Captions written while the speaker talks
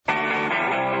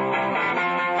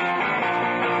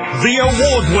The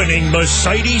award-winning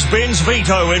Mercedes-Benz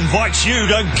Vito invites you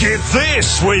to Get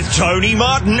This with Tony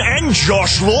Martin and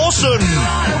Josh Lawson.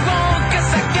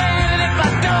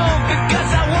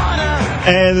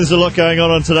 And there's a lot going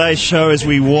on today's show as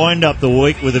we wind up the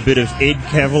week with a bit of Ed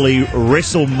Cavalier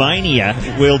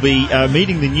WrestleMania. We'll be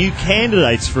meeting the new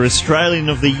candidates for Australian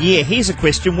of the Year. Here's a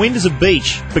question. When does a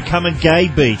beach become a gay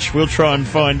beach? We'll try and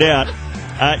find out.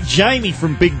 Jamie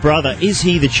from Big Brother, is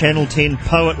he the Channel 10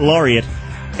 Poet Laureate?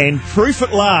 And proof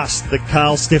at last that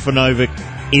Carl Stefanovic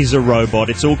is a robot.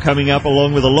 It's all coming up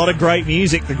along with a lot of great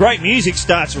music. The great music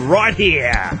starts right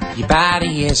here. Your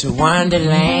body is a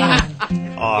wonderland.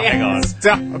 Oh, hang on.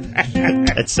 Stop.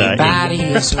 It's Your body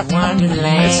is a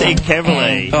wonderland. It's Ed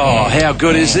Cavalier. Oh, how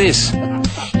good is this?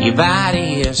 Your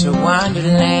body is a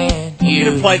wonderland. You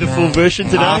going to play the full version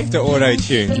today? After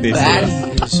auto-tune. Your body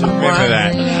is a Remember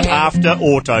that. wonderland. After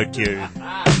auto-tune.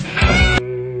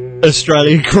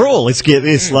 Australian Crawl. Let's get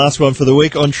this. Last one for the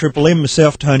week on Triple M.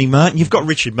 Myself, Tony Martin. You've got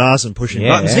Richard Marsden pushing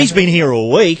buttons. He's been here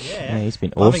all week. Yeah, he's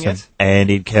been awesome. And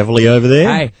Ed Cavalier over there.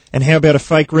 Hey. And how about a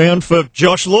fake round for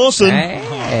Josh Lawson? Hey.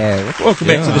 Welcome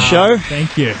back to the show.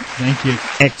 Thank you.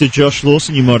 Actor Josh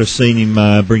Lawson, you might have seen him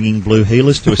bringing Blue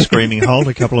Heelers to a screaming halt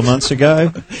a couple of months ago.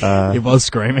 He was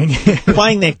screaming.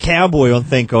 Playing that cowboy on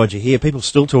Thank God You're Here. People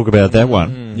still talk about that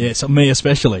one. Yes, me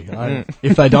especially.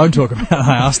 If they don't talk about it,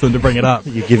 I ask them to bring it up.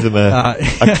 You give them a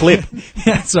clip.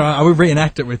 Yeah, so I will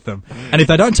reenact it with them. And if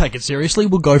they don't take it seriously,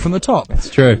 we'll go from the top. It's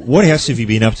true. What else have you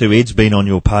been up to? Ed's been on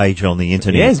your page on the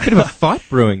internet. Yeah, there's a bit of a fight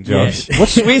brewing, Josh.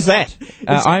 Where's that?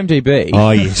 IMDb.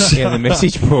 Oh, yes. Yeah, the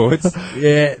message boards.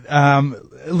 Yeah,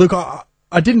 look,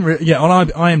 I didn't on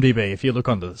IMDb, if you look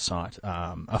onto the site,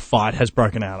 a fight has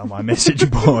broken out on my message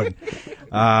board.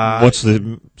 What's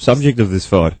the subject of this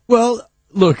fight? Well,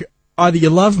 look, either you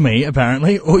love me,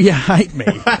 apparently, or you hate me.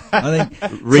 I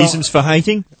think Reasons for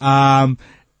hating?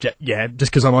 just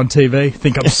because I'm on TV,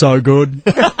 think I'm so good.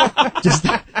 Just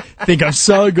think I'm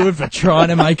so good for trying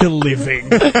to make a living.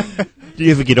 Do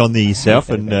you ever get on there yourself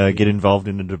and get involved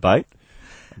in a debate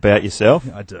about yourself?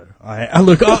 I do.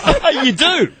 Look, You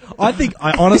do? I think,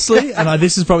 honestly, and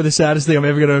this is probably the saddest thing I'm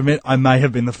ever going to admit, I may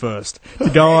have been the first to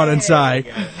go on and say,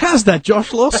 how's that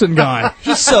Josh Lawson guy?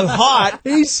 He's so hot.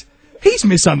 He's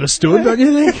misunderstood, don't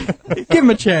you think? Give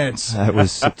him a chance.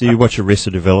 Do you watch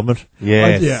Arrested Development?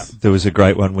 Yes. Yeah. There was a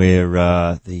great one where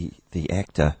the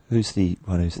actor, who's the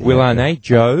Will actor? Arnett,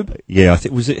 Job. Yeah, I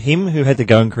think was it him who had to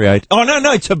go and create? Oh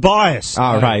no, Tobias.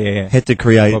 Oh, right, yeah. Had to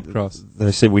create. Bob Cross.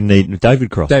 They said we need David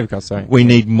Cross. David Cross, sorry. We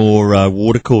need more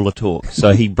water cooler talk.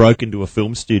 So he broke into a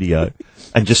film studio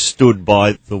and just stood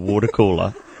by the water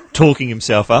cooler, talking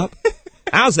himself up.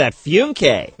 How's that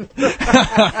Funke?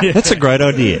 That's a great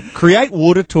idea. Create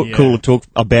water cooler talk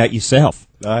about yourself.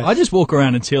 I just walk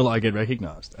around until I get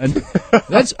recognised, and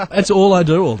that's all I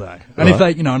do all day. And if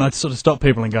they, and I sort of stop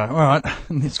people and go, all right,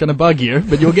 it's going to bug you,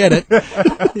 but you'll get it.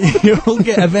 You'll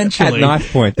get eventually. At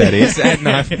knife point, that is. At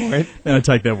knife point. And I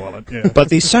take their wallet. Yeah.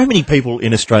 But there's so many people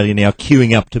in Australia now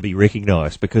queuing up to be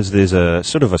recognised because there's a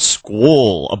sort of a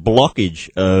squall, a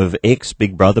blockage of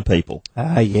ex-Big Brother people.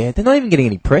 Yeah. They're not even getting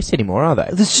any press anymore, are they?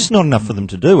 There's just not enough for them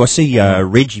to do. I see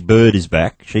Reggie Bird is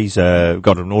back. She's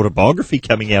got an autobiography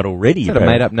coming out already. Is that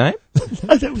a made-up name?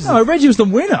 No, Reggie was the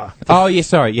winner. Oh, yeah,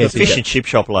 sorry. Yes, The fish and chip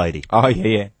shop lady. Oh,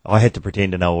 yeah. I had to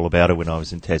pretend to know all about her when I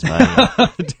was in Tasmania.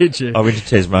 Did you? I went to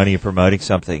Tasmania promoting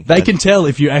something. They can tell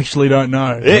if you actually don't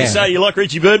know. Yeah, so you like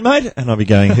Richie Bird, mate? And I'll be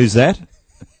going, who's that?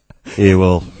 Yeah,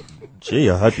 well, gee,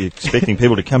 I hope you're expecting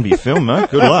people to come to your film, mate.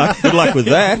 Good luck. Good luck with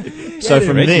that. So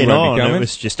from Reggie then won't be on, coming. it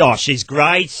was just, she's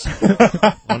great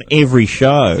on every Is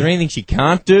show. there anything she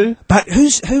can't do? But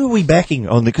who are we backing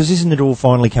on? Because isn't it all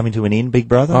finally coming to an end, Big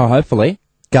Brother? Oh, hopefully.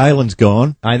 Galen's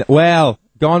gone. Well,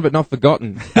 gone but not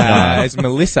forgotten. As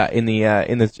Melissa in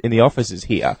the offices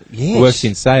here, Yes. works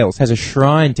in sales, has a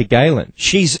shrine to Galen,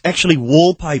 She's actually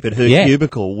wallpapered her Yeah.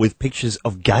 cubicle with pictures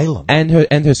of Galen. and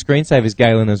her screensaver's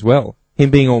Galen as well. Him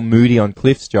being all moody on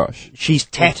cliffs, Josh. She's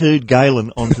tattooed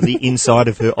Galen onto the inside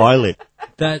of her eyelid.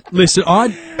 Listen,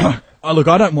 look,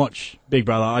 I don't watch Big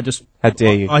Brother. How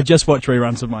dare you? I just watch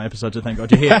reruns of my episodes of Thank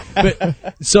God You're Here.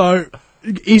 But so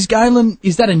is Galen?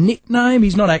 Is that a nickname?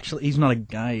 He's not a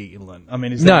Galen. I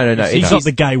mean, No, no. He's It's not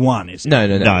the gay one, is he? No.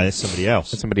 No, that's somebody else.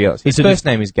 That's somebody else. His It's a first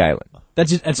name is Galen.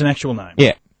 That's an actual name.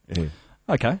 Yeah.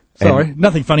 Okay. Sorry.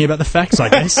 Nothing funny about the facts, I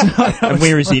guess. And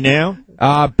where is he now?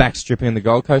 Backstripping on the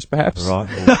Gold Coast, perhaps. Right.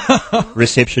 Well,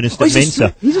 receptionist at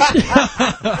Mensa.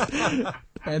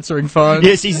 Answering phone.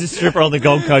 Yes, he's a stripper on the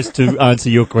Gold Coast to answer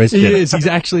your question. He is. He's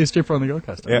actually a stripper on the Gold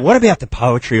Coast. What about the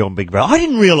poetry on Big Brother? I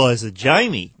didn't realise that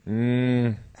Jamie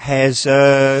has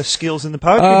skills in the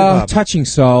poetry department. Touching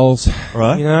souls.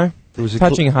 Right. You know? There was a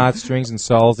Touching heartstrings and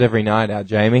souls every night, our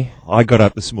Jamie. I got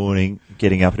up this morning,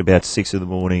 getting up at about 6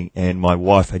 a.m, and my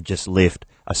wife had just left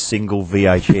a single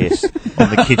VHS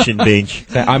on the kitchen bench.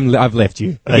 So I've left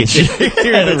you. Here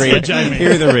are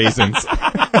the reasons.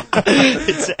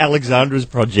 It's Alexandra's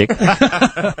project.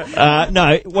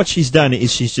 No, what she's done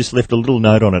is she's just left a little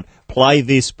note on it. Play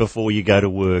this before you go to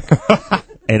work.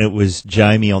 And it was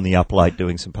Jamie on the up late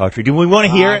doing some poetry. Do we want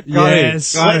to hear it?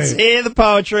 Yes. Let's hear the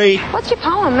poetry. What's your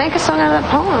poem? Make a song out of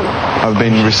that poem. I've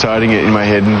been reciting it in my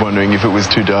head and wondering if it was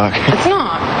too dark. It's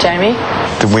not, Jamie.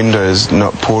 The windows,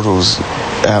 not portals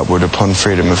outward upon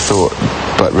freedom of thought,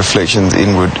 but reflections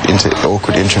inward into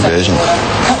awkward introversion.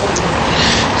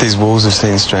 These walls have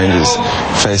seen strangers,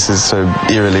 faces so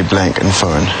eerily blank and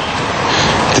foreign.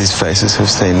 These faces have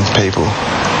seen people,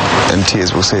 and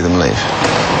tears will see them leave.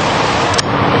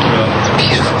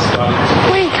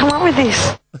 Where do you come up with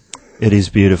this? It is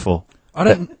beautiful. I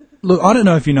don't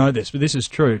know if you know this, but this is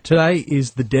true. Today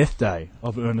is the death day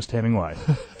of Ernest Hemingway.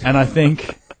 And I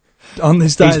think on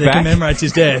this day that commemorates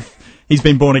his death, he's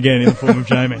been born again in the form of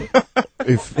Jamie.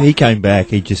 If he came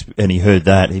back, and he heard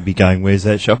that, he'd be going, "Where's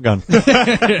that shotgun?" Well,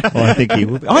 I think he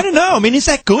would. I don't know. I mean, is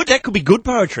that good? That could be good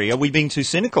poetry. Are we being too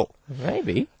cynical?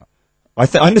 Maybe. I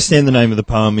understand the name of the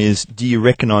poem is "Do You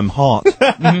Reckon I'm Hot?"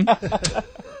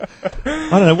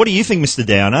 I don't know. What do you think, Mr.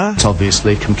 Downer? It's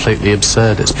obviously completely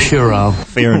absurd. It's puerile.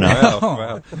 Fair enough.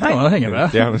 Well, I think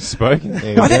about it. Down and spoken.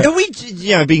 Are we,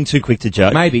 being too quick to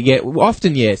judge? Maybe, yeah.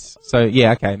 Often, yes. So,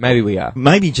 yeah, okay. Maybe we are.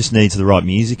 Maybe just needs the right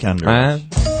music under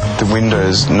it. The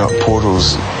windows, not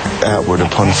portals outward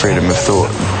upon freedom of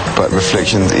thought, but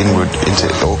reflections inward into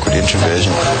awkward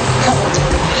introversion.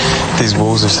 These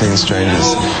walls have seen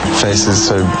strangers, faces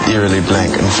so eerily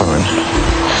blank and foreign.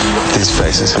 These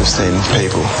faces have seen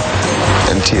people,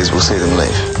 and tears will see them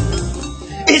leave.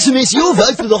 SMS your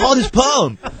vote for the hottest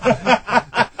poem.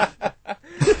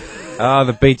 Oh,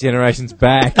 the Beat Generation's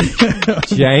back.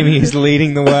 Jamie is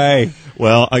leading the way.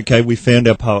 Well, okay, we found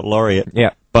our poet laureate.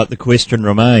 Yeah. But the question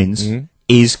remains,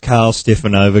 is Carl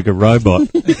Stefanovic a robot?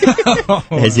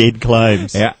 As Ed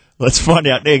claims. Yeah. Let's find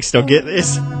out next. I'll get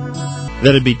this.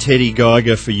 That'd be Teddy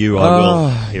Geiger for you, I will.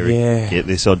 Yeah. Get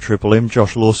this on Triple M.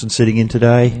 Josh Lawson sitting in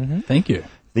today. Thank you.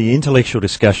 The intellectual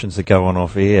discussions that go on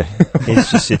off air.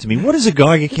 Ed's just said to me, "What is a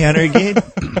Geiger counter again?"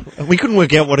 We couldn't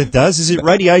work out what it does. Is it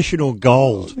radiation or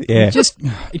gold? Yeah.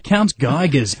 It counts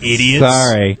Geigers, idiots.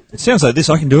 Sorry. It sounds like this.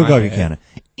 I can do a Geiger counter.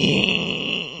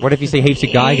 What if you see heaps of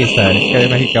Geigers, though? It's going to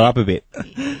make it go up a bit.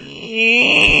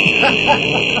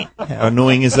 How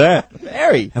annoying is that?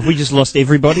 Very. Have we just lost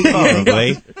everybody?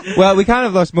 Probably. Well, we kind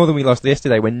of lost more than we lost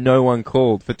yesterday when no one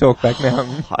called for Talkback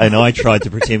Mountain. And I tried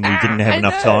to pretend we didn't have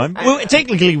enough time. Well,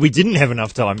 technically we didn't have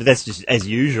enough time, but that's just as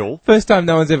usual. First time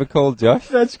no one's ever called, Josh.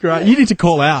 That's great. You need to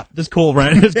call out. Just call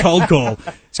random. Just cold call.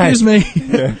 Excuse me.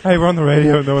 Yeah. Hey, we're on the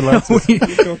radio. No one likes us.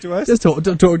 Talk to us. Just talk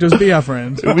to us. Be our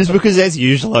friends. It was because, as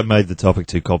usual, I made the topic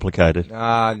too complicated.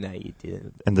 Ah, no, you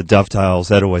didn't. And the dovetails,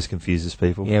 that always confuses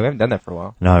people. Yeah, we haven't done that for a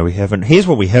while. No, we haven't. Here's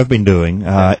what we have been doing.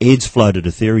 Ed's floated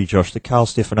a theory, Josh, that Carl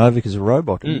Stefanovic is a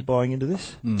robot. Are you buying into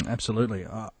this? Absolutely.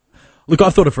 Look,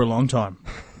 I've thought it for a long time.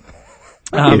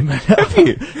 Have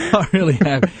you? I really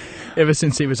have. Ever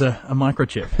since he was a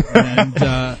microchip. And,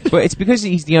 well, it's because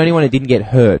he's the only one who didn't get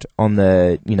hurt on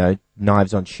the,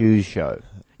 Knives on Shoes show.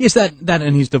 Yes, that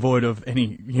and he's devoid of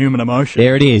any human emotion.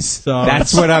 There it is. So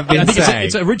that's what I've been saying.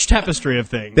 It's a rich tapestry of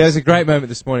things. There was a great moment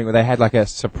this morning where they had like a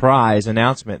surprise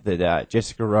announcement that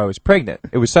Jessica Rowe is pregnant.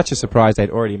 It was such a surprise they'd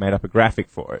already made up a graphic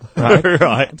for it. Right.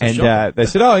 Right. And they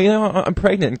said, "Oh, I'm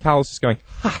pregnant," and Carl was just going,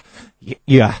 "Ha,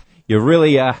 yeah, you're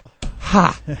really ha."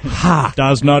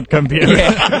 Does not compute.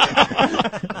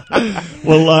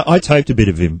 Well, I taped a bit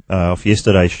of him off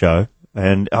yesterday's show,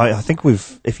 and I think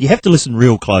if you have to listen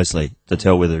real closely to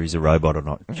tell whether he's a robot or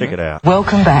not, check it out.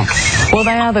 Welcome back. Well,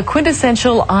 they are the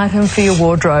quintessential item for your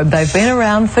wardrobe. They've been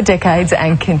around for decades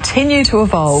and continue to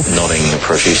evolve. Nodding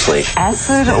profusely.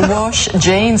 Acid wash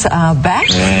jeans are back.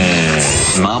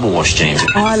 Marble wash jeans.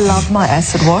 I loved my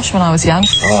acid wash when I was young.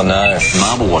 Oh no,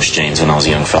 marble wash jeans when I was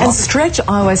a young fella. And stretch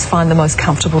I always find the most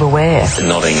comfortable to wear.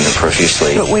 Nodding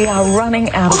profusely. But we are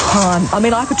running out of time. I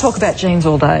mean, I could talk about jeans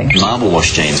all day. Marble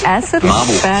wash jeans. Acid,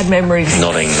 marble. Bad memories.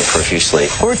 Nodding profusely.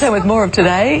 We'll return with more of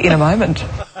today in a moment.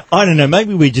 I don't know,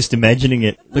 maybe we're just imagining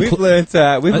it. We've learnt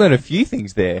a few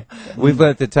things there. We've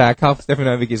learnt that Carl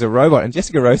Stefanovic is a robot, and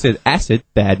Jessica Rowe said acid,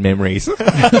 bad memories.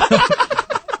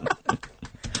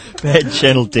 Bad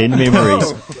Channel 10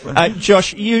 memories.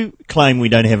 Josh, you claim we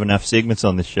don't have enough segments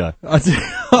on this show.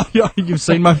 You've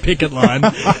seen my picket line.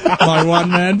 My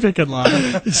one-man picket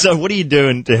line. So what are you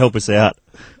doing to help us out?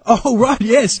 Oh, right,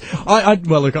 yes. I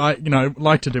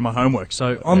like to do my homework.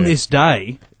 So on this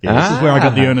day, this is where I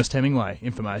got the Ernest Hemingway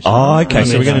information. Oh, okay.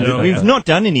 So we've we've not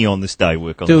done any on this day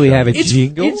work on Do the we show. have a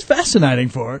jingle? It's fascinating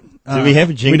for it. Do we have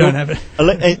a jingle? We don't have it.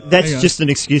 That's Hang on. just an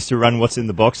excuse to run What's in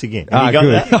the Box again. Have you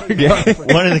got good.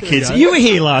 that? One of the kids. You were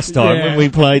here last time when we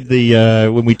played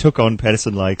when we took on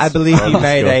Patterson Lakes. I believe you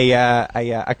made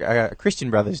a Christian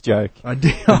Brothers joke. I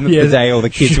did. The day all the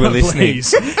kids were listening.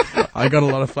 Please. I got a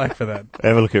lot of flack for that.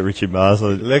 Have a look at Richard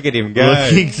Marsland. Look at him go.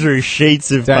 Looking through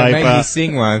sheets of Don't paper. make me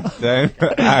sing one. Don't.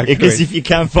 Because if you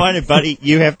can't find it, buddy,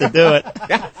 you have to do it.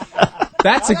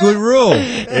 That's a good rule.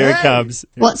 Here it comes.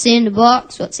 What's in the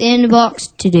box? What's in the box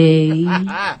today?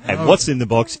 And What's in the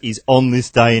Box is on this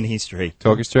day in history.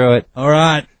 Talk us through it. All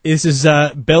right. This is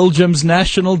Belgium's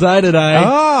National Day today.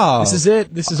 Oh. This is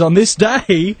it. This is on this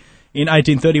day in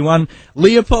 1831.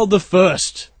 Leopold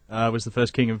I was the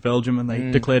first king of Belgium, and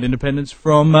they declared independence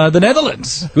from the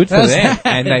Netherlands. Good for How's them. that?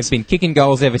 And they've been kicking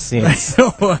goals ever since.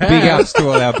 Wow. Big ups to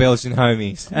all our Belgian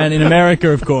homies. And in America,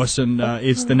 of course, and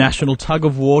it's the National Tug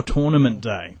of War Tournament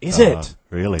Day. Is it?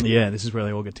 Really? Yeah, this is where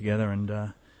they all get together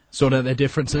and sort out their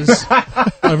differences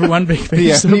over one big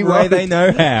piece The of only way rope. they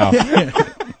know how.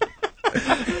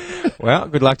 Well,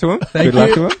 good luck to them. Thank Good luck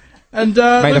you. to them. And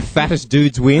May the fattest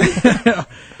dudes win.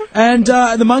 and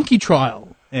the monkey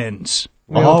trial ends.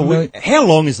 How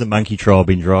long has the monkey trial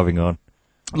been driving on?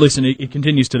 Listen, it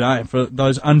continues today. For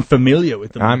those unfamiliar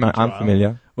with the monkey trial, I'm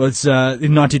familiar. Well, it's in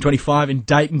 1925 in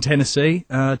Dayton, Tennessee.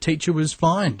 A teacher was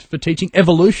fined for teaching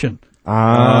evolution.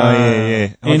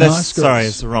 Yeah. In high schools. Sorry,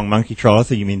 it's the wrong monkey trial. I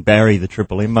thought you mean Barry the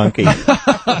Triple M monkey.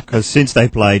 Because since they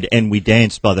played And We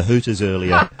Danced by the Hooters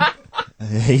earlier,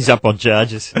 he's up on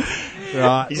charges.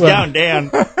 Right. He's going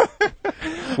down.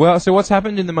 Well, so what's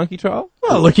happened in the monkey trial?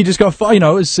 Well, look, he just got fined.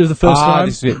 It's the first time.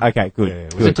 Okay, good. Yeah,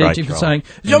 it was The a great teaching for trial.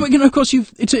 saying, of course,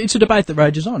 it's a debate that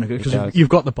rages on does. because you've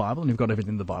got the Bible and you've got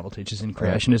everything the Bible teaches in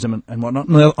creationism and whatnot.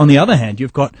 And on the other hand,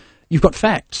 you've got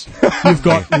facts. You've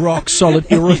got rock solid,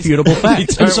 irrefutable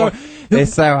facts. And so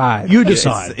It's so hard. you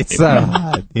decide. It's so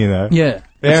hard, you know. Yeah.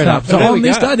 Fair enough. So There on we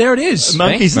this go. day, there it is.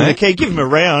 Monkeys in the mate. key. Give him a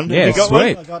round. Yeah, Have you got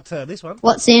sweet. one? I got this one.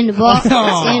 What's in the box?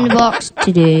 What's in the box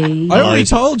today? I already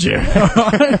told you.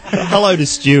 Hello to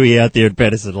Stewie out there at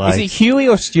Patterson Lakes. Is it Huey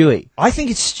or Stewie? I think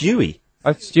it's Stewie.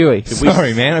 Oh, it's Stewie.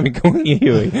 Sorry, man. I've been calling you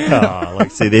Huey.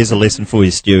 See, there's a lesson for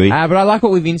you, Stewie. But I like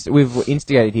what we've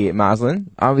instigated here at Marsland.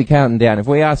 I'll be counting down. If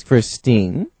we ask for a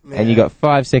sting, and you got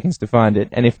 5 seconds to find it,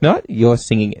 and if not, you're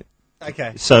singing it.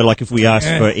 Okay. So, like, if we ask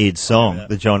for Ed's song,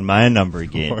 the John Mayer number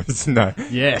again, No.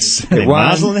 Yes. then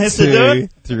Marsland has to do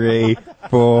it. 3,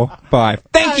 4, 5.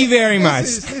 Thank you very much.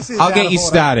 This is I'll out get of you order.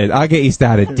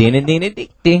 started.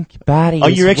 Ding, body Oh,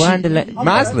 you're is actually- wonderland.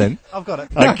 Marsland. I've got it.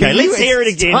 Okay, let's you hear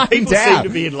it again. time People down. seem to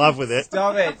be in love with it.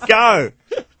 Stop it. Go.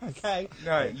 Okay.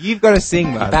 No, you've got to sing,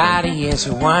 Marsland. Body is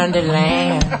a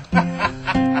wonderland.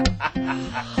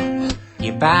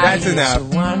 Your body That's is enough. a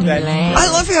wonderland. I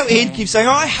love how Ed keeps saying,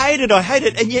 I hate it,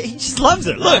 and yet he just loves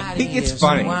it. Look. I think it's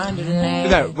funny.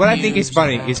 No, what I think is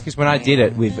funny is because when I did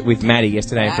it with Maddie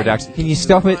yesterday in production, can you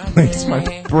stop it, please?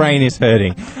 My brain is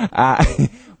hurting.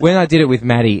 When I did it with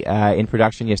Maddie in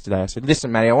production yesterday, I said,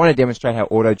 listen, Maddie, I want to demonstrate how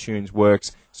auto-tunes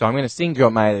works, so I'm going to sing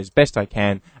John Mayer as best I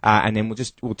can, and then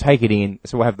we'll take it in.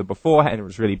 So we'll have the before, and it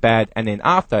was really bad, and then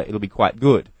after, it'll be quite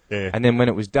good. Yeah. And then when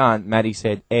it was done, Maddie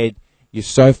said, Ed, you're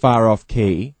so far off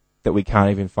key that we can't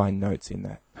even find notes in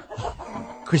that.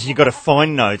 Because you've got to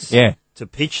find notes to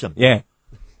pitch them. Yeah.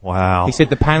 Wow. He said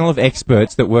the panel of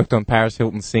experts that worked on Paris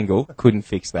Hilton's single couldn't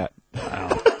fix that.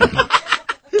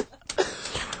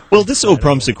 Well, this all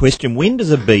prompts a question. When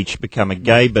does a beach become a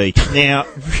gay beach? Now,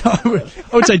 I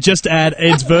would say just add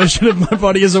Ed's version of My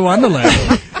Body is a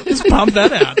Wonderland. Just pump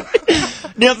that out.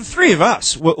 now, the three of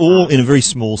us were all in a very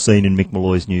small scene in Mick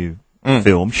Malloy's new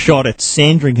film, shot at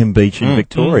Sandringham Beach in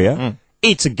Victoria.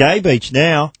 It's a gay beach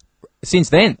now. Since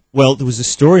then? Well, there was a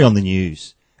story on the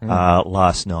news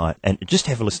last night, and just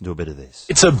have a listen to a bit of this.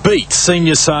 It's a beat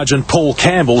Senior Sergeant Paul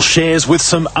Campbell shares with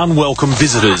some unwelcome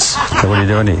visitors. So what are you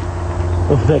doing here?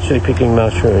 I'm actually picking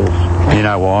mushrooms. You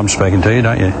know why I'm speaking to you,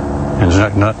 don't you? It's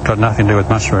got nothing to do with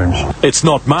mushrooms. It's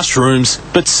not mushrooms,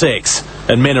 but sex.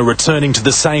 And men are returning to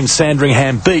the same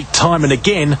Sandringham beat time and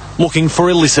again, looking for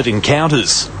illicit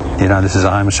encounters. You know this is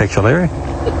a homosexual area?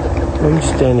 I'm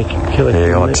standing killing.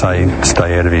 Yeah, I'd say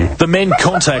stay out of here. The men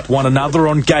contact one another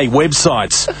on gay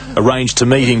websites, arrange to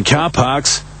meet in car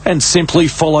parks, and simply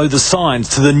follow the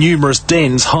signs to the numerous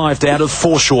dens hived out of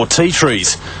foreshore tea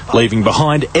trees, leaving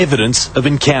behind evidence of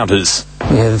encounters.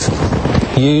 We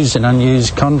have used and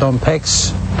unused condom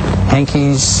packs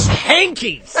Hankies.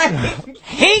 Hankies!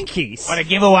 Hankies! What a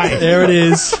giveaway. There it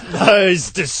is.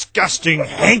 Those disgusting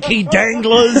hanky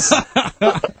danglers.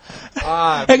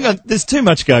 Hang on, there's too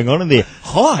much going on in there.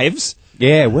 Hives?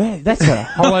 Yeah, that's a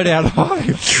hollowed out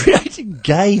hive. Creating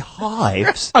gay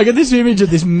hives? I got this image of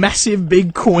this massive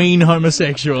big queen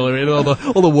homosexual, and all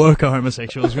the worker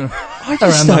homosexuals around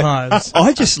the hives.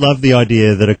 I just love the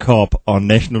idea that a cop on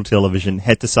national television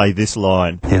had to say this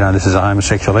line. You know, this is a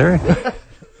homosexual area.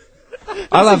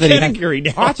 I love that category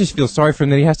now. I just feel sorry for him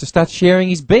that he has to start sharing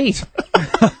his beat.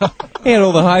 He had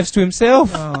all the hives to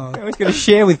himself. Now he's going to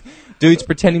share with dudes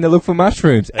pretending to look for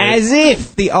mushrooms. As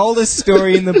if the oldest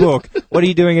story in the book. What are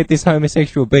you doing at this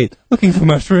homosexual beat? Looking for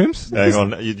mushrooms? Hang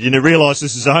on, you realise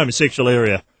this is a homosexual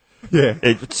area. Yeah.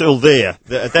 It's all there.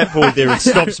 At that point there, it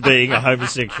stops being a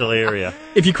homosexual area.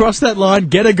 If you cross that line,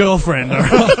 get a girlfriend. All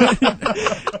right?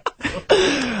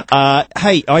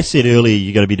 Hey, I said earlier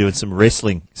you're going to be doing some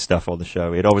wrestling stuff on the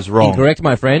show, Ed. I was wrong. Incorrect,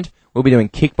 my friend. We'll be doing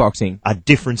kickboxing. A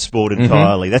different sport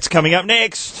entirely. That's coming up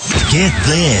next. Get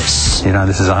this. You know,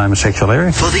 this is a homosexual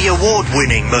area. For the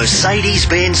award-winning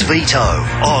Mercedes-Benz Vito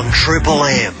on Triple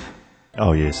M.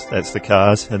 Oh, yes, that's the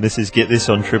cars. And this is Get This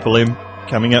on Triple M.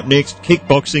 Coming up next,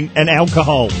 kickboxing and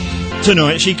alcohol.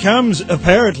 Tonight she comes.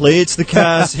 Apparently, it's the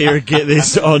cars here at Get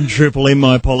This on Triple M.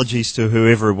 My apologies to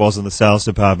whoever it was in the sales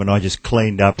department. I just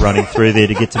cleaned up running through there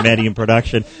to get to Maddie in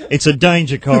production. It's a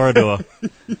danger corridor,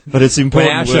 but it's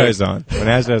important. When our show's on,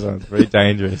 it's very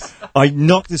dangerous. I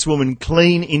knocked this woman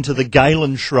clean into the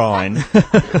Galen shrine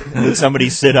that somebody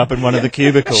set up in one of the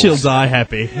cubicles. She'll die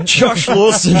happy. Josh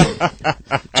Lawson.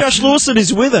 Josh Lawson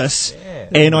is with us,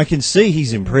 and I can see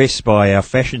he's impressed by our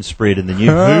fashion spread in the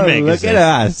new Who magazine. Look at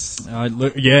us.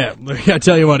 Look, I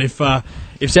tell you what, if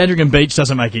Sandringham Beach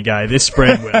doesn't make you gay, this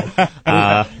spread will.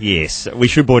 Yes, we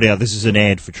should point out this is an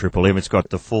ad for Triple M. It's got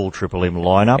the full Triple M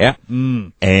lineup. Yeah.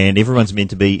 And everyone's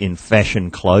meant to be in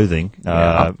fashion clothing.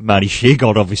 Marty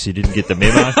Sheargold obviously didn't get the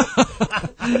memo.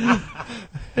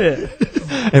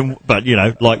 But, you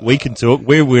know, like we can talk,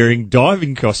 we're wearing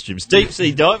diving costumes,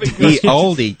 deep-sea diving costumes. The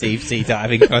oldie deep-sea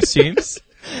diving costumes.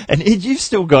 And Ed, you've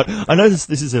still got, I know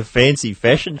this is a fancy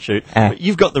fashion shoot, but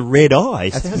you've got the red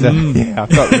eyes. Yeah,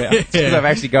 I've got red eyes. Because I've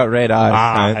actually got red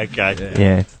eyes. Okay.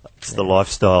 Yeah. It's the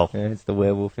lifestyle. Yeah, it's the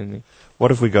werewolf in me.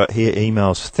 What have we got here?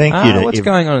 Emails. Thank you to what's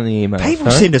going on in the emails? People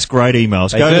send us great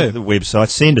emails. They Go do. to the website,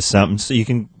 send us something so you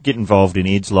can get involved in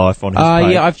Ed's life on his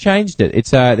page. Yeah, I've changed it. It's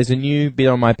there's a new bit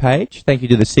on my page. Thank you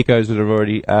to the sickos that have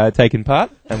already taken part,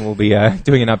 and we'll be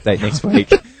doing an update next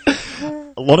week.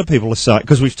 A lot of people are saying,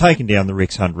 because we've taken down the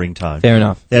Rex Hunt ringtone. Fair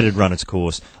enough. That had run its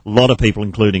course. A lot of people,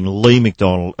 including Lee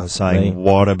McDonald, are saying,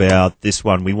 what about this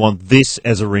one? We want this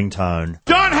as a ringtone.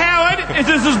 John Howard is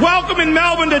as welcome in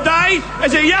Melbourne today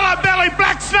as a yellow-bellied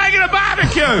black snake at a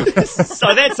barbecue.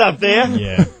 So that's up there.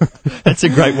 Yeah. That's a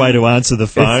great way to answer the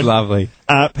phone. It's lovely.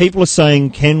 People are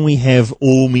saying, can we have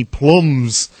all me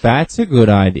plums? That's a good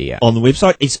idea. On the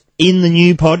website. It's in the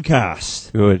new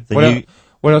podcast. Good.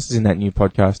 What else is in that new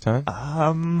podcast,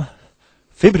 Tone?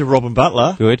 Fair bit of Robin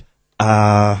Butler. Good.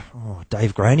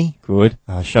 Dave Graney. Good.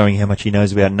 Showing how much he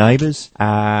knows about Neighbours.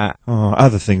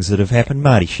 Other things that have happened.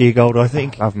 Marty Sheargold, I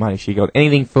think. Love Marty Sheargold.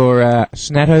 Anything for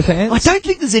Snatto fans? I don't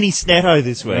think there's any Snatto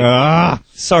this week.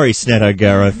 Sorry, Snatto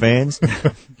Garrow fans.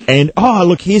 And,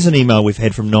 look, here's an email we've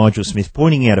had from Nigel Smith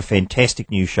pointing out a fantastic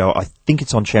new show. I think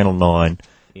it's on Channel 9.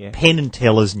 Yeah. Penn and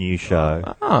Teller's new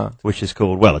show, which is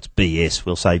called, it's BS.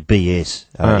 We'll say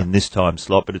BS in this time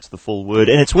slot, but it's the full word.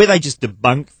 And it's where they just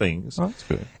debunk things. Oh, that's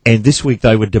good. And this week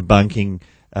they were debunking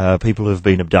people who have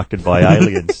been abducted by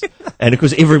aliens. And, of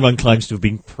course, everyone claims to have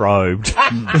been probed.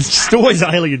 There's just always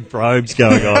alien probes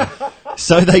going on.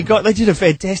 So they did a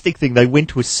fantastic thing. They went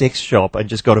to a sex shop and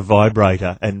just got a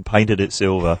vibrator and painted it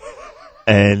silver.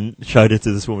 And showed it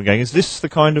to this woman going, is this the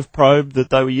kind of probe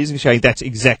that they were using? She's going, that's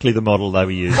exactly the model they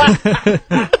were using.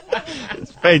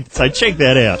 So check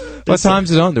that out. What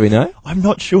time's it on, do we know? I'm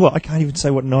not sure. I can't even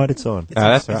say what night it's on.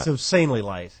 That's right. It's obscenely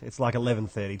late. It's like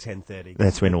 11:30, 10:30.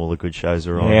 That's when all the good shows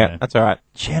are on. Yeah, that's all right.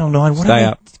 Channel 9, what Stay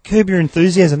up. Curb Your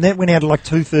Enthusiasm, that went out at like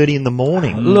 2:30 in the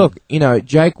morning. Look,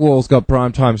 Jake Wall's got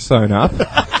prime time sewn up.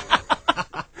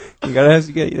 You gotta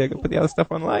put the other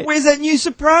stuff on late. Where's that new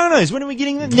Sopranos? When are we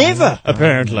getting that? Never,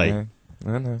 apparently.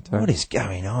 I know. What is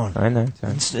going on? I know.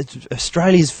 It's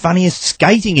Australia's funniest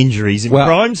skating injuries in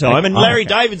prime time, and Larry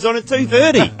David's on at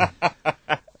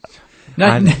 2:30.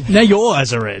 Now your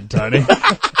eyes are red, Tony.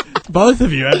 Both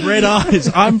of you have red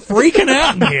eyes. I'm freaking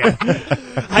out in here.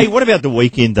 Hey, what about the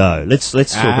weekend, though? Let's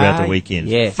talk about the weekend.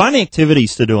 Yeah. Fun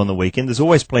activities to do on the weekend. There's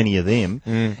always plenty of them.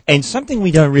 And something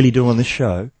we don't really do on this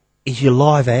show is your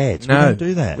live ads. No, we don't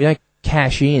do that. We don't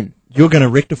cash in. You're going to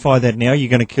rectify that now? You're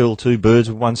going to kill two birds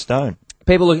with one stone?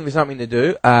 People looking for something to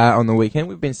do on the weekend.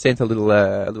 We've been sent a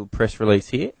little press release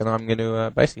here, and I'm going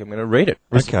to read it.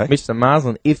 Okay. Mr.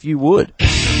 Marsland, if you would.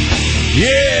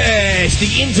 Yes,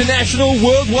 the International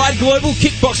Worldwide Global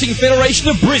Kickboxing Federation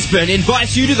of Brisbane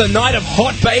invites you to the night of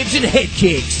hot babes and head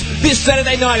kicks. This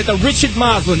Saturday night at the Richard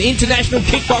Marsland International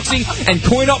Kickboxing and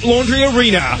Coin-Op Laundry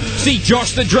Arena. See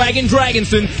Josh the Dragon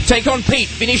Dragonson take on Pete,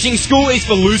 finishing School is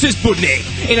for Losers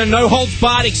Budnik in a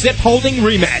no-holds-barred except holding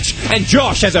rematch. And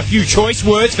Josh has a few choice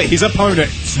words for his opponent.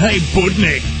 Hey,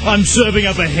 Budnik, I'm serving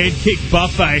up a head kick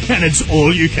buffet and it's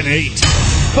all you can eat.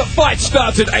 The fight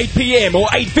starts at 8 p.m. or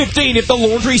 8:15 if the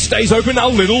laundry stays open a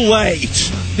little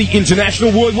late. The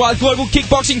International Worldwide Global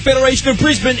Kickboxing Federation of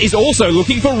Brisbane is also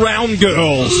looking for round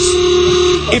girls.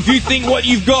 If you think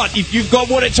if you've got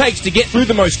what it takes to get through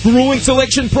the most grueling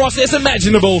selection process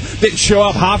imaginable, then show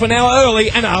up half an hour early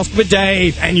and ask for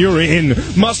Dave, and you're in.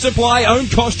 Must supply own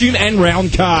costume and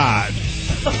round card.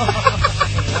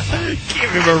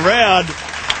 Give him a round.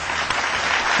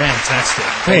 Fantastic.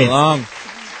 Hey, long.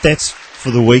 That's for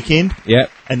the weekend.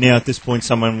 Yep. And now at this point,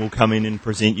 someone will come in and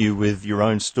present you with your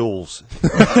own stools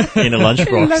in a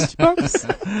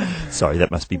lunchbox. Sorry, that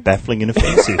must be baffling and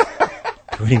offensive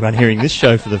to anyone hearing this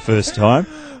show for the first time.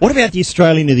 What about the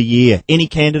Australian of the Year? Any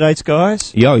candidates,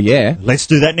 guys? Oh, yeah. Let's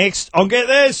do that next on Get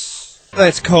This.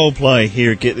 That's Coldplay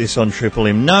here at Get This on Triple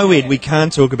M. No, Ed, we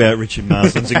can't talk about Richard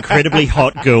Marsland's incredibly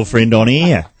hot girlfriend on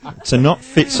air. It's a not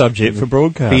fit subject for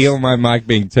broadcast. Feel my mic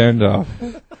being turned off.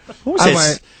 What was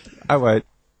that? I won't.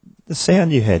 The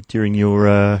sound you had during your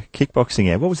kickboxing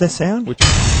ad. What was that sound?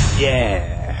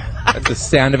 Yeah. That's the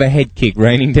sound of a head kick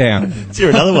raining down. Let's hear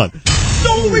another one.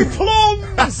 Story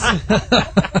plums!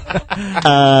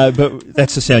 But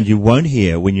that's the sound you won't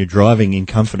hear when you're driving in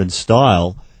comfort and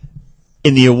style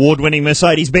in the award-winning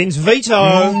Mercedes-Benz Vito.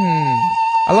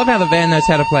 I love how the van knows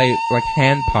how to play, like,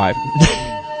 handpipe.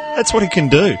 That's what it can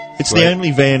do. It's the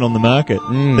only van on the market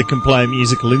that can play a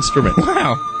musical instrument.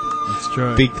 Wow. That's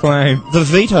true. Big claim. The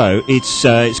Vito, it's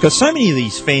got so many of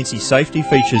these fancy safety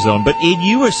features on. But Ed,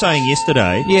 you were saying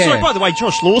yesterday. Yeah. Sorry, by the way,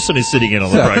 Josh Lawson is sitting in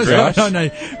on the program. No,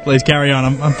 please carry on.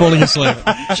 I'm falling asleep.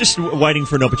 Just waiting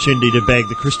for an opportunity to bag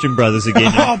the Christian Brothers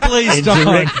again. Oh, please in don't.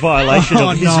 direct violation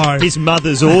of his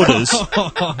mother's orders.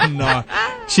 Oh, no.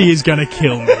 She is going to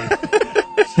kill me.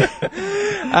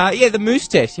 The moose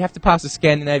test. You have to pass a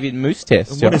Scandinavian moose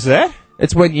test. What is that?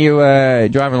 It's when you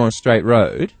drive along a straight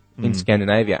road in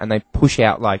Scandinavia and they push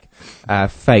out like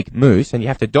fake moose and you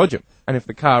have to dodge them. And if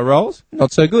the car rolls,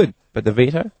 not so good. But the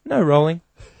Vito, no rolling.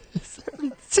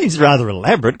 Seems rather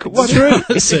elaborate. What's true?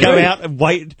 It's to go out and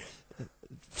wait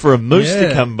for a moose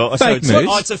to come by. Fake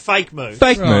moose. It's a fake moose.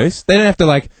 Fake moose. They don't have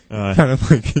to kind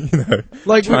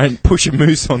of try and push a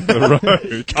moose on the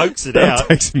road. Coax it That out.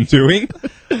 takes some doing.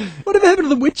 Whatever happened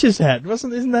to the witch's hat?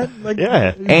 Isn't that like...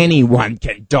 Yeah. Anyone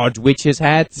can dodge witches'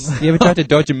 hats. You ever tried to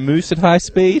dodge a moose at high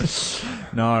speed?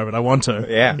 No, but I want to.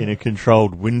 Yeah. In a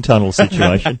controlled wind tunnel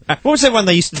situation. What was that one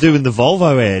they used to do in the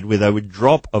Volvo ad where they would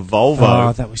drop a Volvo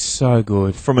Oh, that was so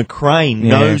good. from a crane,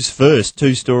 nose first,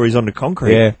 2 stories onto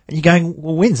concrete? Yeah. And you're going,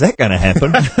 well, when's that going to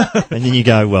happen? And then you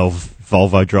go, well,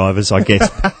 Volvo drivers, I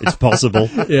guess it's possible.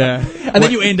 Yeah. And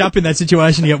then you end up in that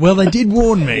situation, you go, well, they did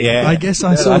warn me. Yeah. I guess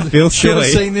I feel should have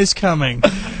silly. seen this coming.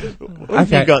 What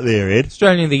have you got there, Ed?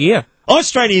 Australian of the Year. Oh,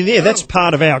 Australian of the Year. That's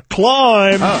part of our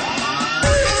climb.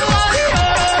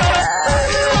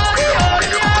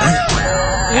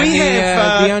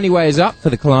 The only way is up for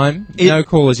the climb. No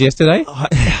callers yesterday.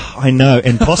 I know,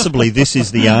 and possibly this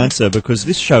is the answer because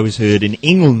this show is heard in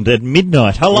England at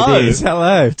midnight. Hello. It is.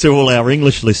 Hello. To all our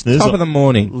English listeners. Top of the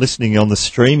morning. Listening on the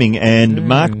streaming. And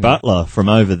Mark Butler from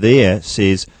over there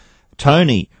says,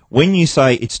 Tony, when you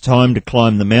say it's time to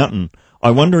climb the mountain,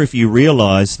 I wonder if you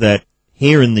realise that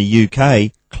here in the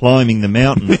UK, climbing the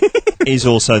mountain is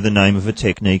also the name of a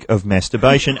technique of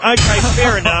masturbation. Okay,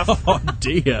 fair enough. Oh,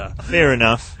 dear. Fair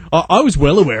enough. I was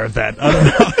well aware of that. I don't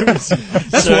know.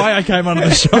 That's why I came onto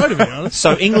the show, to be honest.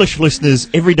 So, English listeners,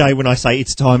 every day when I say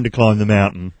it's time to climb the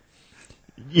mountain,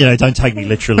 don't take me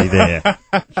literally there.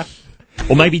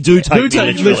 Or maybe do take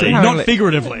me literally. Not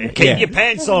figuratively. Keep your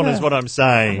pants on is what I'm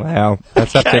saying. Wow.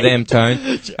 That's up to them,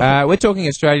 Tone. We're talking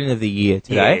Australian of the Year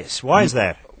today. Yes. Why is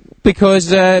that? Because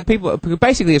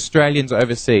basically Australians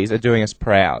overseas are doing us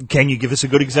proud. Can you give us a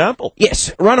good example?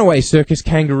 Yes, runaway circus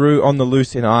kangaroo on the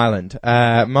loose in Ireland.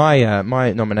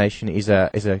 My nomination is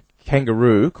a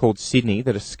kangaroo called Sydney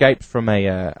that escaped from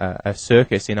a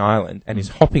circus in Ireland and is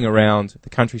hopping around the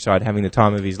countryside having the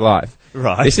time of his life.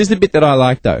 Right. This is the bit that I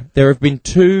like, though. There have been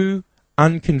 2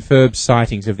 unconfirmed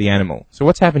sightings of the animal. So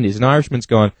what's happened is an Irishman's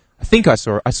gone, I think I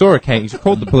saw a kangaroo. He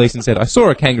called the police and said, I saw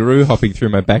a kangaroo hopping through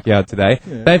my backyard today.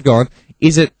 Yeah. They've gone,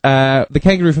 is it the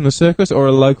kangaroo from the circus or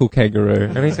a local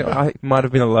kangaroo? And he said, it might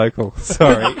have been a local.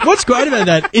 Sorry. What's great about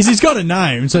that is he's got a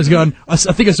name. So he's gone, I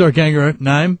think I saw a kangaroo.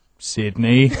 Name?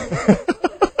 Sydney.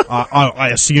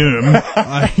 I assume.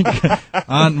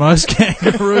 Aren't most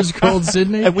kangaroos called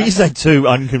Sydney? And when you say two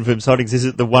unconfirmed sightings, is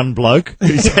it the one bloke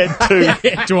who's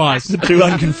had twice, two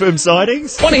unconfirmed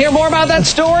sightings? Want to hear more about that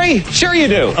story? Sure you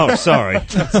do. Oh, sorry.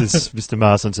 This is Mr.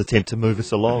 Marsden's attempt to move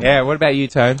us along. Yeah, what about you,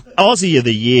 Tone? Aussie of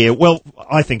the Year. Well,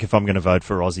 I think if I'm going to vote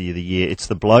for Aussie of the Year, it's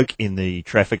the bloke in the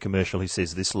traffic commercial who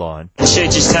says this line.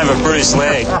 Should just have a bruised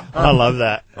leg. I love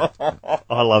that.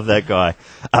 I love that guy.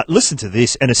 Listen to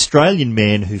this. An Australian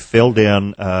man who fell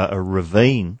down a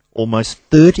ravine almost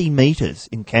 30 metres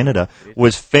in Canada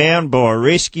was found by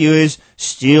rescuers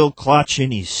still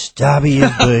clutching his stubby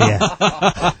of beer.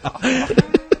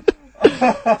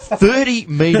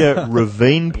 30-metre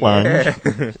ravine plunge,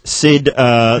 said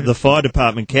the fire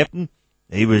department captain.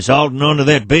 He was holding on to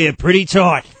that beer pretty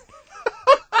tight.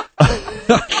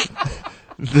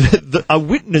 A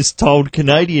witness told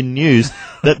Canadian News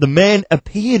that the man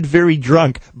appeared very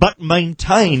drunk but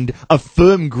maintained a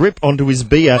firm grip onto his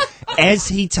beer as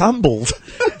he tumbled.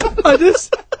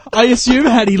 I assume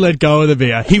had he let go of the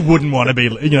beer, he wouldn't want to be,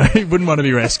 he wouldn't want to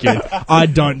be rescued. I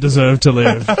don't deserve to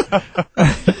live.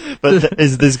 But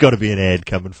there's got to be an ad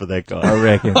coming for that guy. I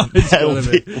reckon.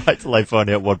 Wait till they find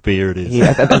out what beer it is.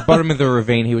 Yeah, at the bottom of the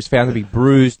ravine, he was found to be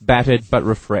bruised, battered, but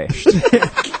refreshed.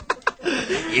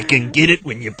 You can get it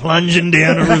when you're plunging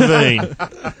down a ravine.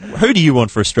 Who do you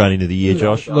want for Australian of the Year,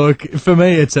 Josh? Look, for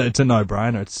me, it's a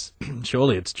no-brainer.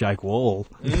 Surely it's Jake Wall.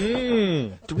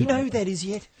 Do we know who that is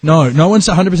yet? No one's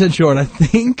 100% sure, and I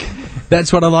think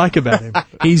that's what I like about him.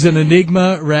 He's an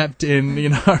enigma wrapped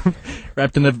in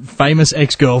a famous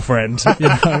ex-girlfriend.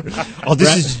 Oh,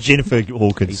 this is Jennifer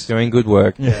Hawkins. He's doing good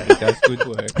work. Yeah, he does good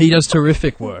work. He does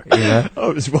terrific work. I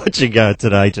was watching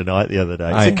Tonight the other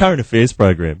day. It's a current affairs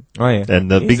program. Oh, yeah. And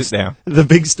the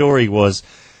big story was,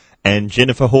 and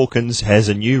Jennifer Hawkins has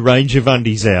a new range of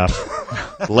undies out.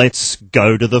 Let's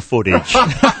go to the footage.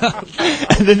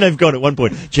 And then they've got at one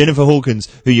point Jennifer Hawkins,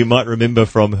 who you might remember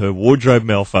from her wardrobe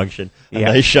malfunction, and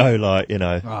they show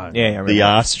the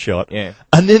arse shot. Yeah.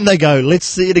 And then they go, let's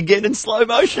see it again in slow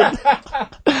motion.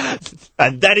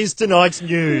 And that is tonight's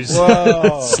news.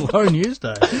 Whoa. Slow news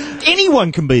day.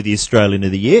 Anyone can be the Australian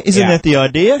of the Year. Isn't that the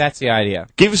idea? That's the idea.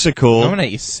 Give us a call.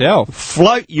 Nominate yourself.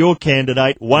 Float your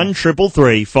candidate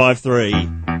 1-333-53.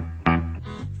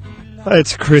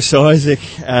 It's Chris Isaac.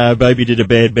 Baby did a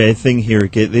bad thing here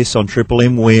at Get This on Triple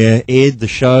M, where Ed, the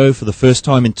show, for the first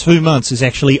time in 2 months, is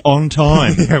actually on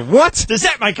time. What? Does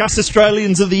that make us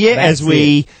Australians of the Year? As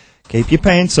we keep your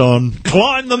pants on,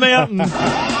 climb the mountain.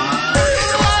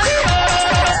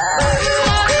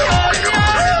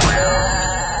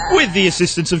 With the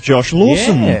assistance of Josh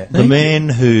Lawson, the man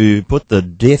who put the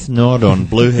death nod on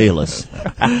Blue Heelers.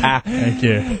 Thank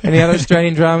you. Any other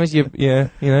Australian dramas you're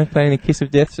playing a kiss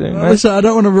of death soon? Listen, I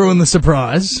don't want to ruin the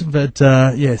surprise, but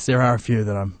yes, there are a few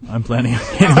that I'm planning on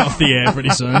getting off the air pretty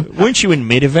soon. Weren't you in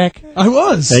Medevac? I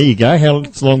was. There you go. How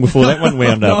long before that one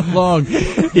wound up? Not long.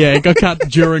 Yeah, it got cut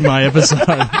during my episode.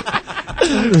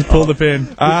 Just pull the pin.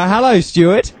 Hello,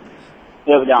 Stuart.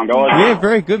 How's it going, guys? Yeah,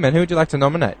 very good, man. Who would you like to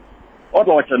nominate? I'd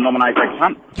like to nominate Rex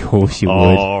Hunt. Of course you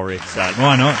would. Oh, Rex Hunt.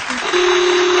 Why not?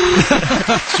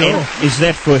 Sure. And is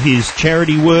that for his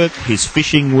charity work, his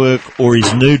fishing work, or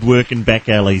his nude work in back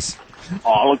alleys?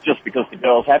 Oh, look, just because the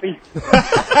girl's happy.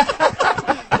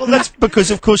 Well, that's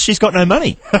because, of course, she's got no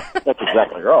money. That's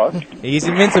exactly right. He's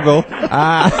invincible.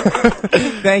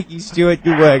 Thank you, Stuart.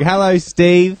 Good work. Hello,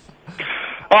 Steve.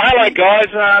 Oh, hello,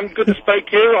 guys. Good to speak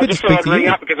to you. I just thought I'd ring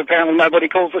up because apparently nobody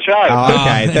calls the show. Oh,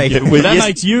 okay, thank you. That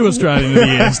makes you Australian of the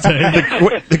Year,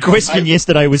 Steve. The question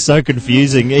yesterday was so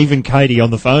confusing. Even Katie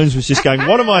on the phones was just going,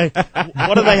 what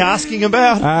are they asking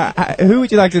about? Who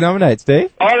would you like to nominate,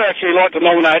 Steve? I'd actually like to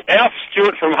nominate Alf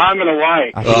Stewart from Home and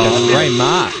Away. I think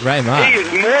that's Ray Mark. He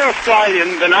is more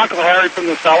Australian than Uncle Harry from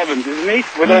the Sullivans, isn't he?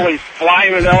 With all his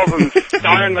flaming elves and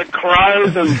Stone the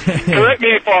Crows. And correct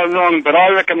me if I'm wrong, but I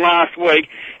reckon last week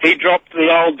he dropped the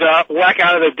old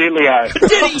wacko the diddly-o.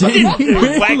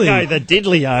 Wacko the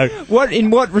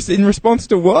diddly-o. In response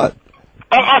to what?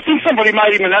 I think somebody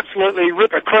made him an absolutely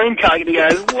ripper cream cake, and he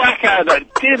goes, wacko the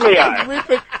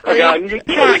diddly-o. I go, you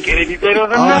can't get any better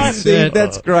than that. Steve,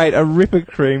 that's great. A ripper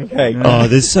cream cake. Oh,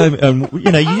 there's so... you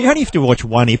only have to watch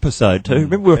one episode, too.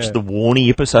 Remember we watched the Warney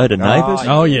episode of Neighbours?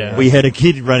 Oh, yeah. We had a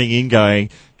kid running in going,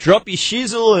 drop your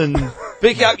shizzle and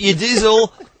pick up your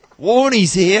dizzle.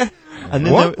 Warney's here. And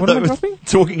then What? they What am I were dropping?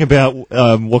 talking about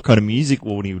what kind of music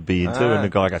Warren he would be into, and the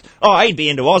guy goes, "Oh, he'd be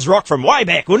into Oz rock from way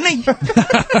back, wouldn't he?"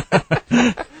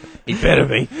 He better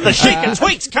be. The Chic and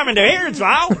Sweets coming to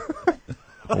Erinsvale,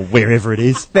 or wherever it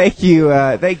is. Thank you,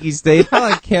 Steve.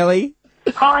 Hello, Kelly.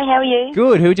 Hi, how are you?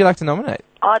 Good. Who would you like to nominate?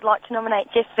 I'd like to nominate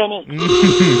Jeff Fennick.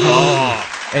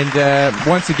 And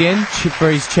once again, for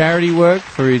his charity work,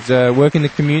 for his work in the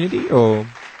community, or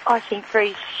I think for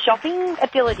his shopping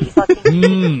abilities, I think he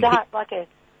should start like a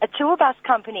tour bus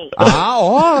company.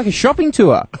 like a shopping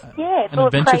tour, Yeah, full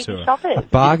of crazy shoppers.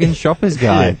 bargain shoppers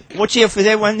guide. Watch out for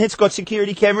that one that's got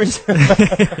security cameras.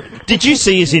 Did you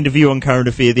see his interview on Current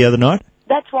Affair the other night?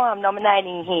 That's why I'm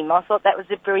nominating him. I thought that was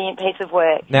a brilliant piece of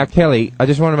work. Now, Kelly, I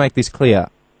just want to make this clear.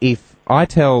 If I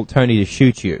tell Tony to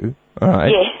shoot you, all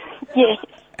right, Yes.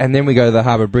 and then we go to the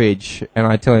Harbour Bridge, and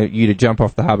I tell you to jump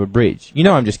off the Harbour Bridge, you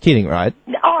know I'm just kidding, right?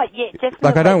 Oh, yeah, definitely.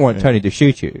 Like, I don't want Tony to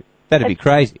shoot you. That'd be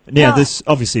crazy. Now, there's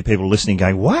obviously people listening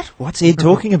going, "What? What's Ed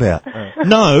talking about?"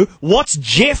 No, what's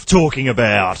Jeff talking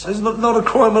about? It's not a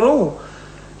crime at all.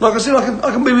 Like I said,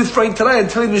 I can be with Frank today and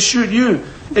tell him to shoot you.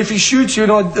 If he shoots you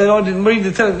and I didn't mean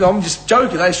to tell him, I'm just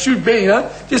joking. They shoot me,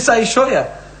 just say he shot you.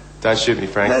 Don't shoot me,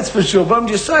 Frank. That's for sure. But I'm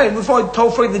just saying, if I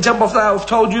told Frank to jump off I've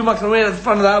told you mucking around at the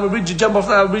front of the Harbour Bridge, you jump off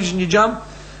the Harbour Bridge and you jump.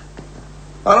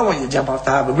 I don't want you to jump off the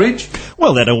Harbour Bridge.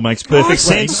 Well, that all makes perfect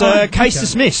sense. Case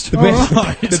dismissed.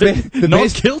 Not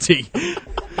guilty.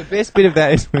 The best bit of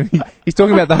that is when he's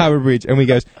talking about the Harbour Bridge, and we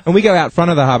go out front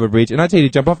of the Harbour Bridge, and I tell you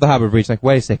to jump off the Harbour Bridge. Like,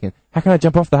 wait a second, how can I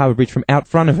jump off the Harbour Bridge from out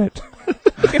front of it?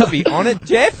 You're gonna be on it,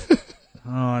 Jeff.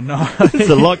 Oh, no. There's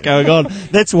a lot going on.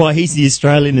 That's why he's the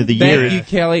Australian of the Year. Thank you,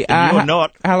 Kelly. You're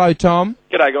not. Hello, Tom.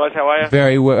 G'day, guys. How are you?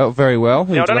 Very well. Very well.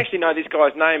 Now, I don't actually know this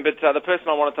guy's name, but the person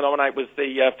I wanted to nominate was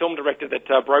the film director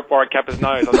that broke Warwick Capper's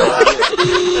nose.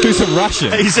 Who's a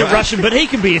Russian? He's a Russian, but he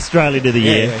can be Australian of the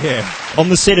Year. Yeah. On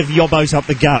the set of Yobos Up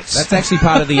the Guts. That's actually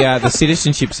part of the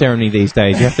citizenship ceremony these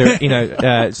days. You have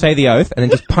to, say the oath and then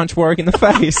just punch Warwick in the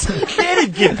face.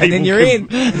 That'd give And then you're in.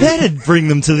 That'd bring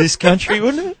them to this country,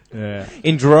 wouldn't it? Yeah.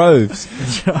 In droves.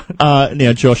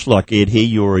 Now, Josh, like Ed here,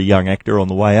 you're a young actor on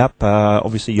the way up.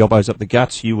 Obviously, Yobos Up the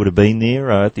Guts, you would have been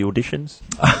there at the auditions.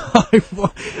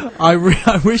 I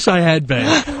wish I had been.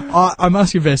 I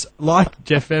must confess, like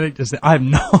Jeff Fennick just said, I have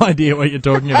no idea what you're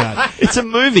talking about. It's a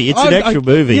movie. It's an actual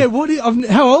movie. Yeah,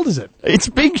 how old is it? It's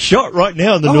a big shot right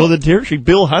now in the Northern Territory.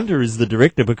 Bill Hunter is the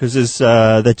director because, as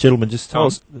that gentleman just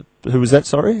told us... Who was that,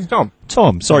 sorry? Tom.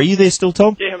 Sorry, are you there still,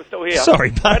 Tom? Yeah, I'm still here.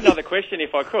 Sorry, I had another question,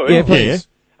 if I could. Yeah, please.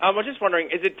 I was just wondering,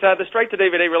 is it the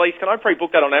straight-to-DVD release? Can I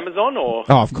pre-book that on Amazon, or...?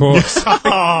 Oh, of course.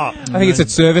 I think it's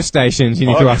at service stations. You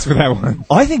need to ask for that one.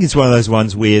 I think it's one of those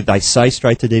ones where they say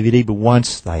straight to DVD, but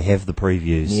once they have the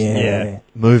previews,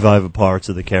 move over Pirates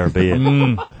of the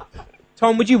Caribbean.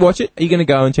 Tom, would you watch it? Are you going to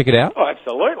go and check it out? Oh,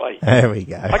 absolutely. There we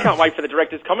go. I can't wait for the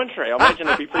director's commentary. I imagine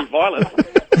it'll be pretty violent.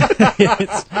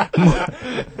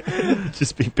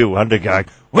 Just be Bill Hunter going,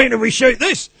 when did we shoot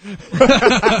this?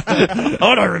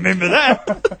 I don't remember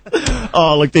that.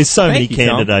 Oh, look, there's so many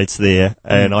candidates there,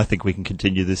 and I think we can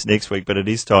continue this next week, but it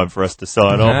is time for us to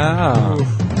sign off.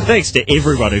 Thanks to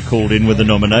everyone who called in with a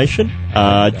nomination.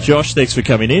 Josh, thanks for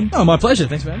coming in. Oh, my pleasure.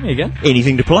 Thanks for having me again.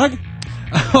 Anything to plug?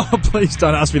 Oh, please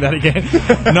don't ask me that again.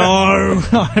 No,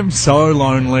 I'm so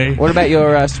lonely. What about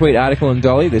your sweet article on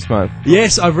Dolly this month?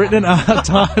 Yes, I've written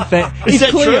it's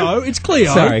Cleo. It's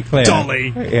Cleo. Sorry, Cleo.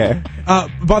 Dolly. Yeah.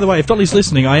 By the way, if Dolly's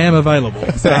listening, I am available.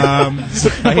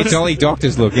 I hear Dolly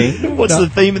Doctor's looking. What's the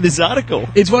theme of this article?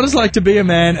 It's what it's like to be a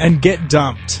man and get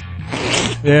dumped.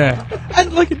 Yeah.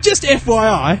 And, just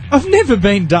FYI, I've never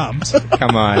been dumped.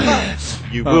 Come on.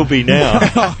 You will be now.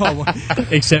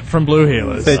 Except from Blue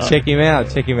Healers. So check him out.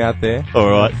 Check him out there. All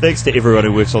right. Thanks to everyone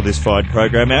who works on this fine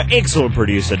program. Our excellent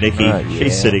producer, Nikki.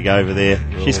 She's sitting over there.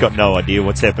 She's got no idea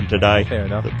what's happened today. Fair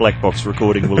enough. The black box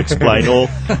recording will explain all.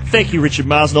 Thank you, Richard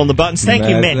Marsden, on the buttons. Thank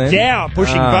you, Matt Dow,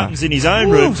 pushing buttons in his own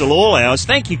room till all hours.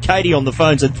 Thank you, Katie, on the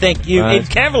phones. And thank you, Ed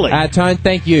Cavalier. Tone,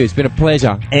 thank you. It's been a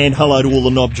pleasure. And hello to all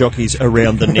the knob jockeys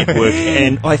around the network.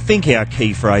 And I think our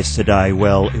key phrase today,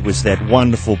 well, it was that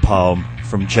wonderful poem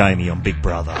from Jamie on Big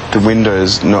Brother. The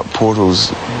windows, not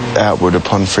portals outward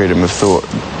upon freedom of thought,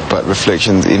 but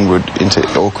reflections inward into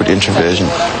awkward introversion.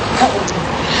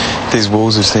 These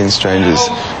walls have seen strangers,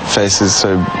 faces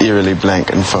so eerily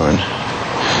blank and foreign.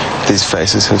 These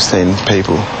faces have seen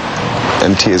people,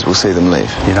 and tears will see them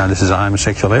leave. You know this is a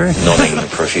homosexual area? Nodding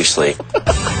profusely.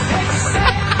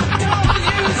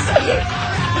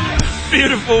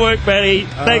 Beautiful work, Matty.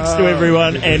 Thanks to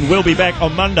everyone, and we'll be back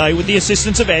on Monday with the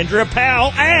assistance of Andrea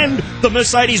Powell and the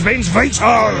Mercedes-Benz Vito.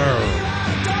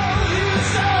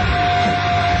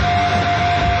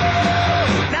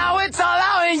 Now it's all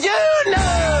out in you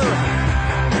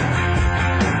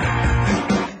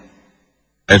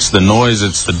It's the noise,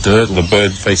 it's the dirt, the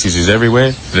bird feces is everywhere.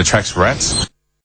 It attracts rats.